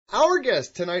Our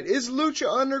guest tonight is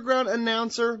Lucha Underground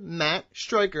announcer Matt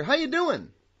Stryker. How you doing?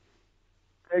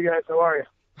 Hey guys, how are you?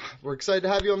 We're excited to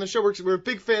have you on the show. We're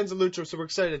big fans of Lucha, so we're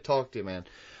excited to talk to you, man.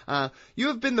 You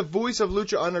have been the voice of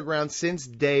Lucha Underground since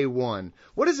day one.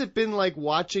 What has it been like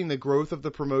watching the growth of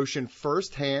the promotion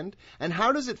firsthand, and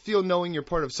how does it feel knowing you're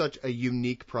part of such a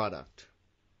unique product?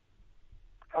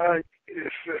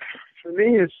 For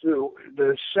me, it's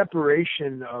the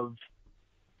separation of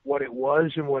what it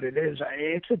was and what it is.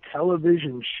 It's a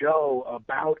television show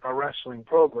about a wrestling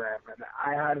program, and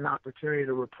I had an opportunity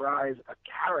to reprise a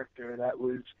character that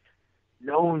was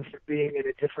known for being in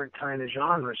a different kind of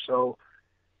genre. So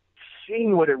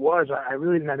seeing what it was, I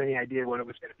really didn't have any idea what it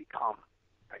was going to become,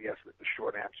 I guess is the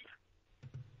short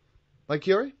answer. Like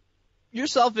Yuri?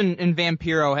 Yourself and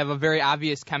Vampiro have a very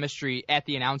obvious chemistry at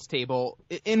the announce table.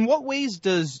 In what ways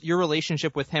does your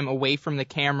relationship with him away from the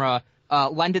camera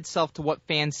lend itself to what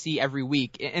fans see every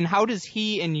week? And how does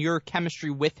he and your chemistry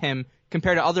with him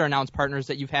compare to other announce partners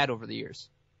that you've had over the years?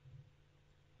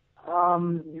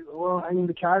 Well, I mean,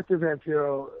 the character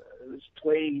Vampiro was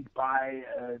played by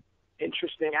an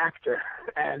interesting actor,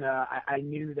 and I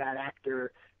knew that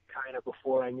actor kind of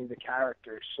before I knew the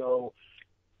character. So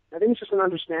I think it's just an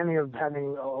understanding of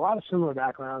having a lot of similar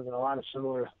backgrounds and a lot of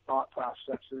similar thought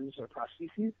processes or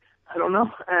processes, I don't know,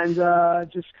 and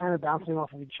just kind of bouncing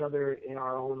off of each other in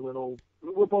our own little,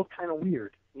 we're both kind of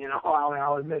weird, you know,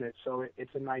 I'll admit it, so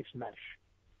it's a nice mesh.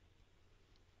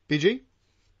 BG?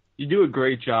 You do a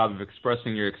great job of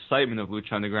expressing your excitement of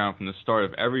Lucha Underground from the start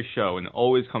of every show, and it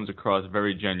always comes across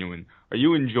very genuine. Are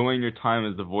you enjoying your time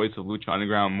as the voice of Lucha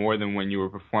Underground more than when you were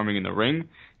performing in the ring?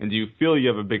 And do you feel you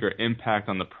have a bigger impact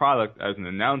on the product as an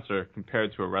announcer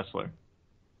compared to a wrestler?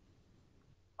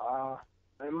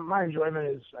 My enjoyment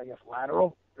is, I guess,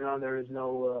 lateral. You know, there is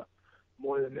no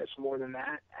more than this, more than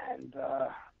that. And,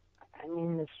 I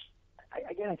mean,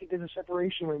 I think there's a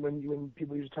separation when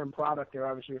people use the term product, they're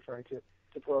obviously referring to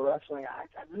pro wrestling.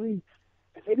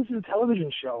 I think this is a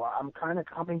television show. I'm kind of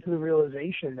coming to the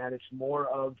realization that it's more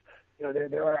of, you know,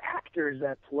 there are actors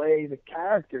that play the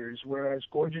characters, whereas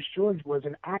Gorgeous George was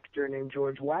an actor named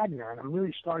George Wagner, and I'm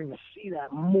really starting to see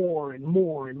that more and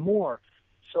more and more.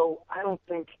 So I don't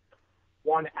think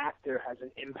one actor has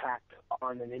an impact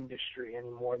on an industry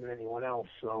any more than anyone else.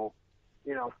 So,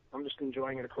 you know, I'm just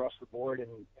enjoying it across the board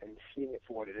and seeing it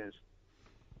for what it is.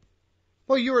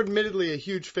 Well, you're admittedly a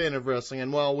huge fan of wrestling,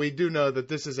 and while we do know that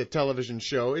this is a television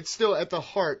show, it's still, at the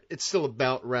heart, it's still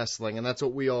about wrestling, and that's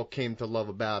what we all came to love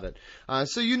about it.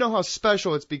 So you know how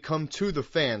special it's become to the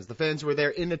fans who are there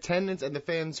in attendance and the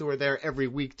fans who are there every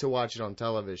week to watch it on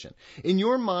television. In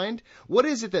your mind, what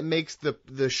is it that makes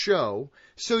the show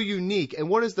so unique, and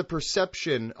what is the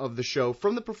perception of the show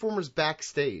from the performers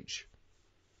backstage?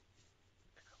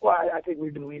 Well, I think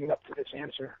we've been leading up to this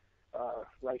answer.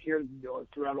 Right here,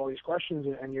 throughout all these questions,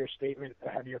 and your statement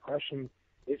ahead of your question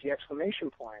is the exclamation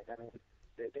point. I mean,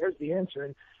 there's the answer.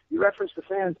 And you referenced the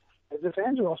fans. The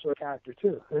fans are also a character,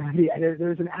 too.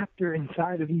 There's an actor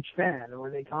inside of each fan. And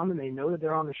when they come and they know that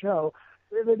they're on the show,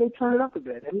 they turn it up a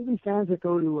bit. And even fans that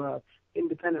go to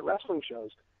independent wrestling shows,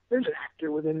 there's an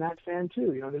actor within that fan,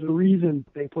 too. You know, there's a reason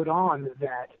they put on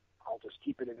that, I'll just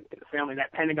keep it in the family,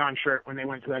 that Pentagon shirt when they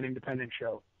went to that independent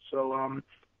show. So,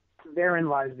 therein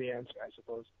lies the answer, I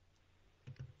suppose.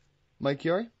 Mike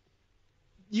Yuri?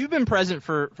 You've been present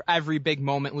for every big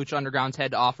moment Lucha Underground's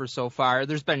had to offer so far.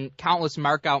 There's been countless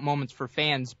mark-out moments for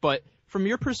fans, but from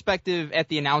your perspective at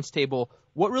the announce table,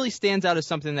 what really stands out as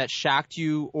something that shocked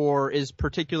you or is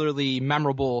particularly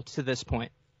memorable to this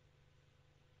point?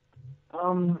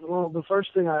 Well, the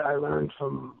first thing I learned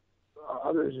from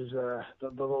others is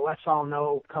the less I'll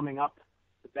know coming up,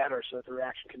 the better, so that the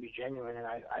reaction can be genuine. And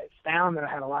I found that I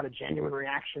had a lot of genuine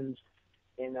reactions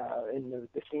in the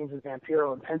scenes of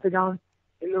Vampiro and Pentagon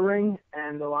in the ring,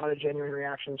 and a lot of genuine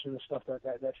reactions from the stuff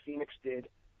that Phoenix did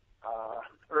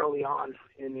early on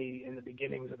in the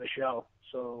beginnings of the show.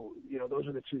 So, you know, those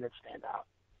are the two that stand out.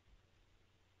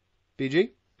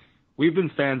 BG? We've been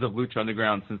fans of Lucha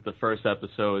Underground since the first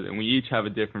episode, and we each have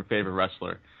a different favorite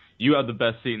wrestler. You have the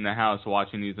best seat in the house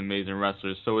watching these amazing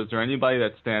wrestlers, so is there anybody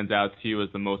that stands out to you as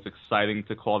the most exciting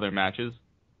to call their matches?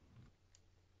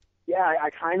 Yeah,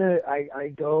 I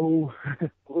go a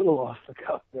little off the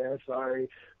cuff there, sorry,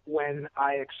 when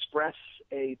I express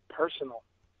a personal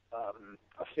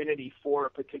affinity for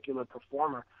a particular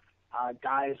performer.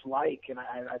 Guys like, and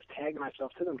I've tagged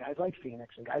myself to them, guys like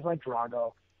Phoenix and guys like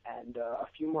Drago, and a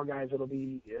few more guys that'll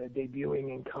be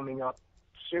debuting and coming up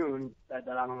soon that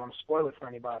I don't want to spoil it for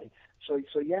anybody.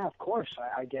 So yeah, of course,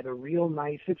 I get a real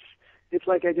nice, it's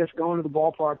like, I guess, going to the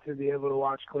ballpark to be able to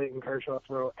watch Clayton Kershaw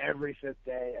throw every fifth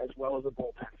day, as well as a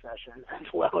bullpen session, as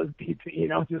well as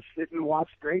just sit and watch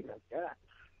greatness. Yeah.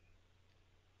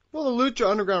 Well, the Lucha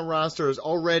Underground roster is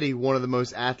already one of the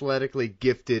most athletically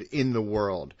gifted in the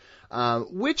world.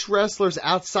 Which wrestlers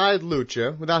outside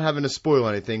Lucha, without having to spoil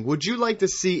anything, would you like to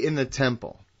see in the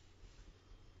Temple?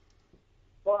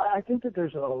 Well, I think that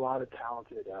there's a lot of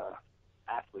talented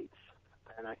athletes,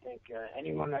 and I think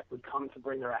anyone that would come to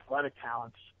bring their athletic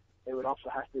talents, they would also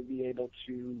have to be able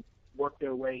to work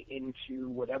their way into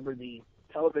whatever the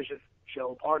television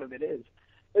show part of it is.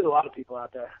 There's a lot of people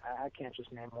out there. I can't just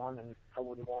name one, and I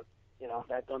wouldn't want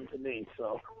that done to me,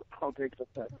 so I'll take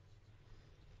that.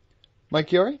 Mike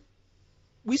Chiari?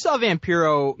 We saw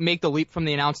Vampiro make the leap from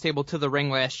the announce table to the ring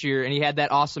last year, and he had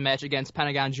that awesome match against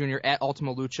Pentagon Jr. at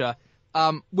Ultima Lucha.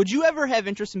 Would you ever have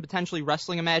interest in potentially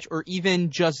wrestling a match or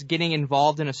even just getting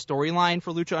involved in a storyline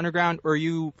for Lucha Underground, or are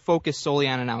you focused solely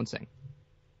on announcing?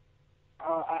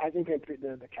 I think that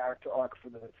the character arc for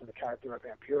the character of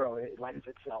Vampiro, it lends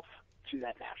itself to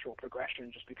that natural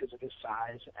progression just because of his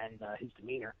size and his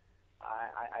demeanor.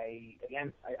 I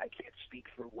can't speak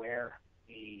for where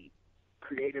the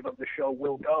creative of the show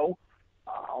will go,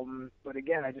 but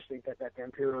again, I just think that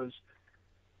Vampiro's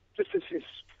just his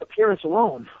appearance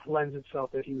alone lends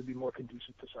itself that he would be more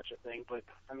conducive to such a thing. But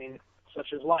I mean,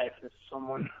 such is life. If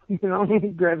someone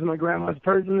grabs my grandma's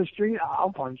purse in the street,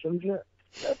 I'll punch him. Sure.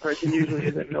 That person usually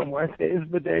isn't no more days,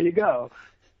 but there you go.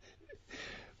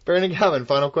 Brandon Galvin,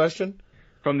 final question.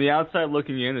 From the outside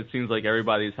looking in, it seems like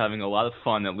everybody's having a lot of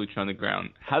fun at Lucha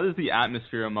Underground. How does the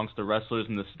atmosphere amongst the wrestlers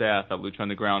and the staff at Lucha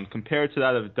Underground compare to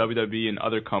that of WWE and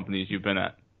other companies you've been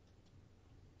at?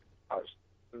 It's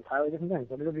entirely different things.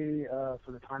 WWE,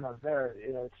 for the time I was there,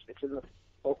 it's in the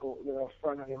vocal,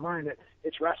 front of your mind.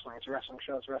 It's wrestling. It's a wrestling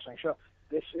show. It's a wrestling show.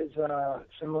 This is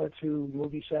similar to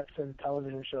movie sets and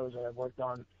television shows that I've worked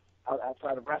on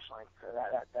outside of wrestling.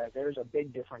 That there's a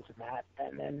big difference in that,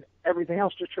 and then everything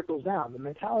else just trickles down. The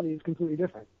mentality is completely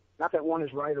different. Not that one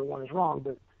is right or one is wrong,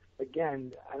 but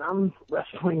again, and I'm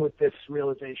wrestling with this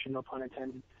realization, no pun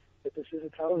intended, that this is a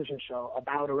television show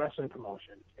about a wrestling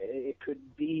promotion. It could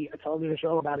be a television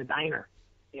show about a diner,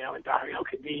 and Dario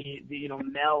could be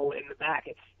Mel in the back.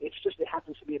 It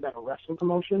happens to be about a wrestling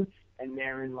promotion, and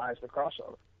therein lies the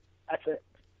crossover. That's it.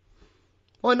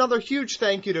 Well, another huge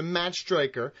thank you to Matt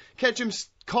Stryker. Catch him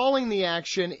calling the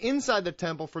action inside the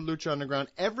Temple for Lucha Underground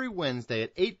every Wednesday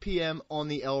at 8 p.m. on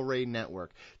the El Rey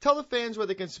Network. Tell the fans where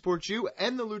they can support you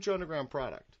and the Lucha Underground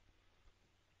product.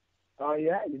 Oh,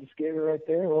 yeah, you just gave it right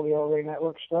there, all the El Rey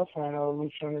Network stuff. I know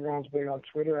Lucha Underground's big on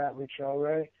Twitter, at Lucha El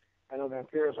Rey. I know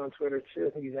Vampiro's on Twitter, too. I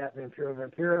think he's at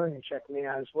Vampiro. You can check me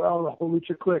out as well. The whole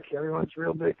Lucha Click. Everyone's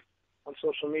real big on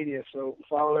social media, so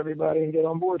follow everybody and get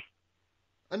on board.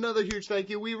 Another huge thank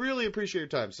you. We really appreciate your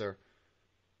time, sir.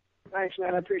 Thanks,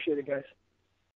 man. I appreciate it, guys.